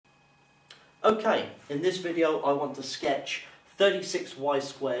Okay, in this video I want to sketch 36y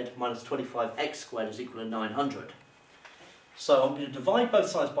squared minus 25x squared is equal to 900. So I'm going to divide both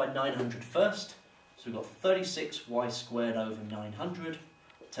sides by 900 first. So we've got 36y squared over 900,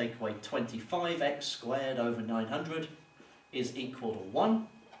 take away 25x squared over 900 is equal to 1.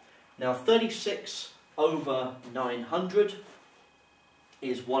 Now 36 over 900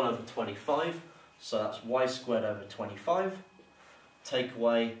 is 1 over 25, so that's y squared over 25. Take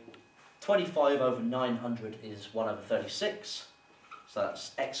away 25 over 900 is 1 over 36, so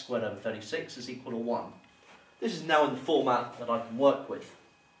that's x squared over 36 is equal to 1. This is now in the format that I can work with.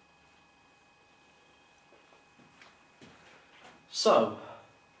 So,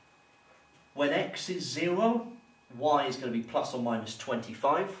 when x is 0, y is going to be plus or minus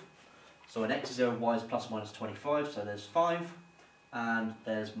 25. So when x is 0, y is plus or minus 25, so there's 5, and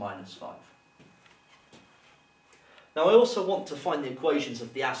there's minus 5. Now I also want to find the equations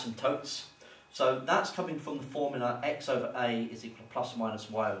of the asymptotes. So that's coming from the formula x over a is equal to plus or minus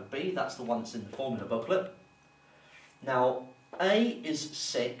y over b. That's the one that's in the formula booklet. Now a is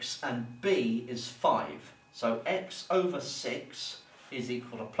 6 and b is 5. So x over 6 is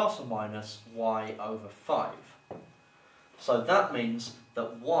equal to plus or minus y over 5. So that means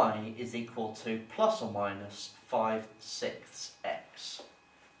that y is equal to plus or minus 5/6 x.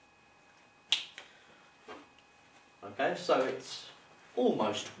 Okay, so it's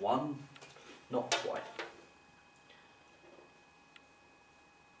almost 1, not quite.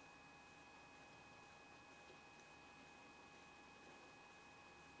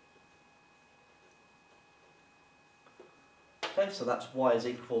 Okay, so that's y is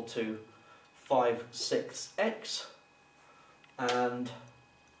equal to 5/6 x, and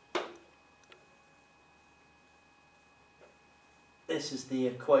this is the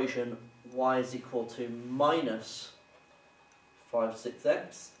equation y is equal to minus 5/6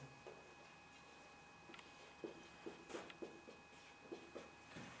 x.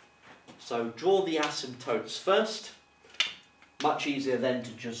 So draw the asymptotes first. Much easier then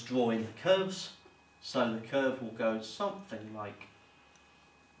to just draw in the curves. So the curve will go something like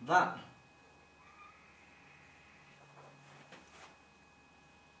that.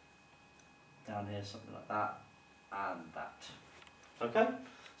 Down here something like that, and that. Okay,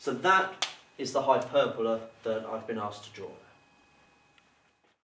 so that is the hyperbola that I've been asked to draw.